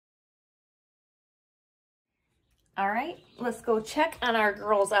All right, let's go check on our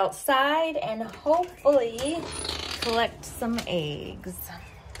girls outside and hopefully collect some eggs.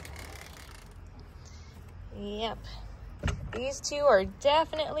 Yep, these two are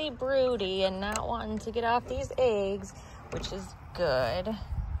definitely broody and not wanting to get off these eggs, which is good.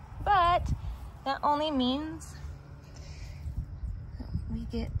 But that only means we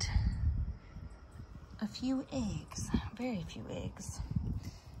get a few eggs, very few eggs.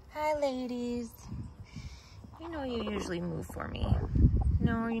 Hi, ladies. You know you usually move for me.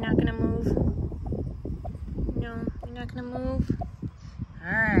 No, you're not gonna move? No, you're not gonna move?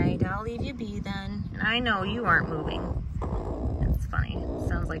 All right, I'll leave you be then. And I know you aren't moving. That's funny. It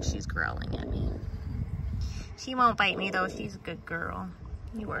sounds like she's growling at me. She won't bite me though, she's a good girl.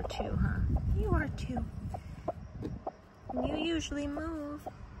 You are too, huh? You are too. You usually move.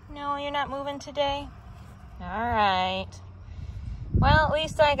 No, you're not moving today? All right. Well, at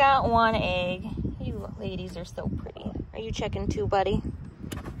least I got one egg. You ladies are so pretty. Are you checking too, buddy?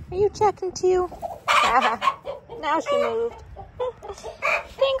 Are you checking too? Now she moved.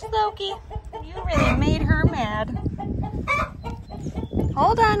 Thanks, Loki. You really made her mad.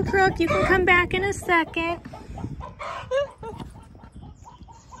 Hold on, Crook. You can come back in a second.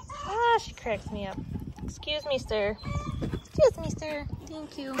 Ah, she cracks me up. Excuse me, sir. Excuse me, sir.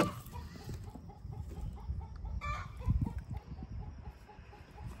 Thank you.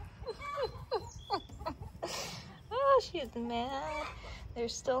 Oh, she's mad.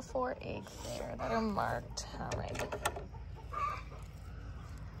 There's still 4 eggs there that are marked. All right.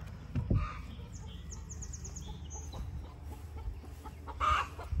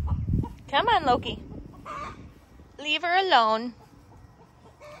 Come on, Loki. Leave her alone.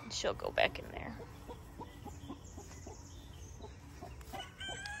 She'll go back in there.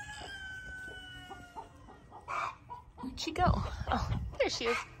 Where'd she go? Oh, there she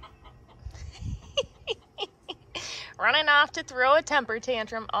is. Running off to throw a temper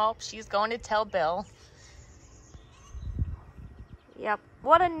tantrum. Oh, she's going to tell Bill. Yep.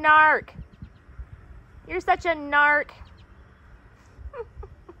 What a narc. You're such a narc.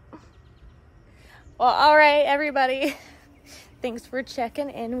 Well, all right, everybody. Thanks for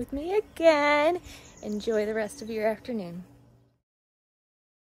checking in with me again. Enjoy the rest of your afternoon.